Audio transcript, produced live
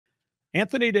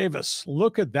Anthony Davis,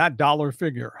 look at that dollar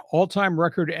figure. All-time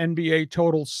record NBA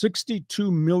total,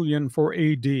 $62 million for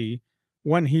AD.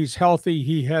 When he's healthy,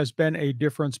 he has been a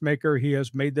difference maker. He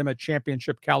has made them a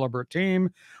championship caliber team.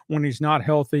 When he's not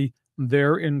healthy,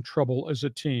 they're in trouble as a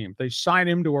team. They sign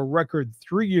him to a record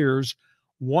 3 years,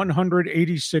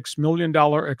 $186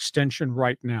 million extension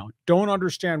right now. Don't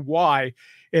understand why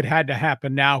it had to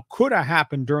happen now. Could have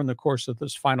happened during the course of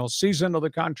this final season of the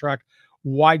contract.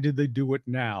 Why did they do it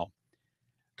now?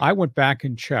 I went back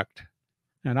and checked,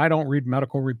 and I don't read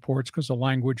medical reports because the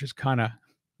language is kind of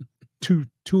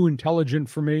too intelligent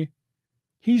for me.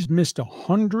 He's missed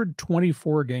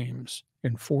 124 games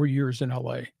in 4 years in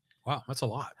LA. Wow, that's a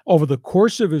lot. Over the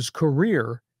course of his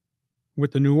career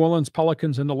with the New Orleans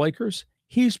Pelicans and the Lakers,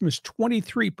 he's missed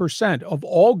 23% of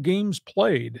all games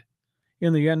played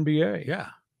in the NBA. Yeah.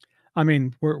 I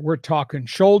mean, we're talking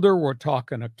shoulder, we're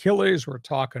talking Achilles, we're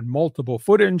talking multiple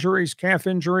foot injuries, calf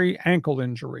injury, ankle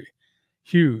injury.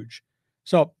 Huge.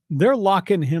 So they're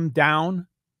locking him down.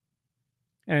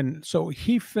 And so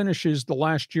he finishes the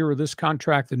last year of this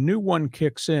contract. The new one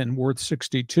kicks in worth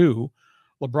 62.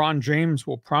 LeBron James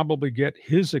will probably get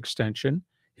his extension.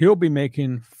 He'll be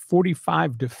making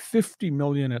 45 to 50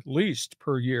 million at least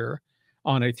per year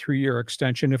on a 3-year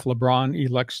extension if LeBron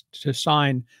elects to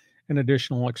sign an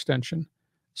additional extension.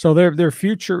 So their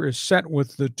future is set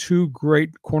with the two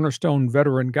great cornerstone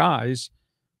veteran guys,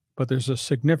 but there's a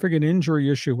significant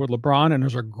injury issue with LeBron, and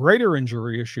there's a greater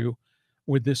injury issue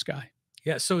with this guy.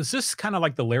 Yeah. So is this kind of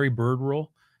like the Larry Bird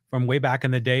rule from way back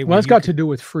in the day? Well, it's got to do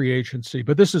with free agency,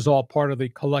 but this is all part of the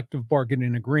collective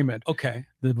bargaining agreement. Okay.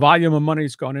 The volume of money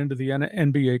has gone into the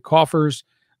NBA coffers.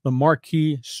 The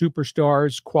marquee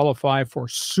superstars qualify for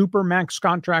supermax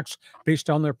contracts based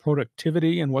on their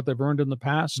productivity and what they've earned in the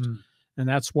past. And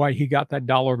that's why he got that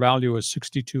dollar value of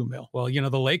 62 mil. Well, you know,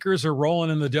 the Lakers are rolling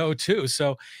in the dough too.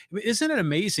 So isn't it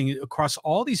amazing across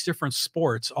all these different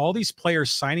sports, all these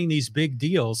players signing these big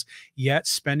deals, yet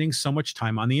spending so much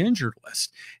time on the injured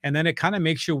list? And then it kind of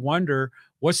makes you wonder,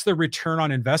 what's the return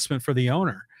on investment for the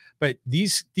owner? But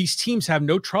these teams have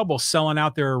no trouble selling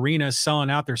out their arenas,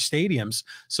 selling out their stadiums.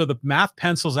 So the math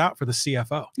pencils out for the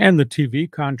CFO. And the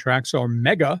TV contracts are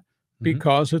mega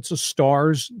because it's a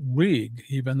stars league,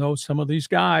 even though some of these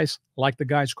guys, like the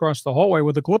guys across the hallway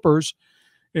with the Clippers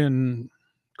in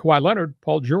Kawhi Leonard,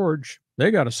 Paul George, they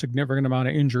got a significant amount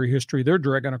of injury history. They're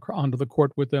dragging onto the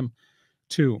court with them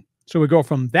too. So we go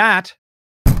from that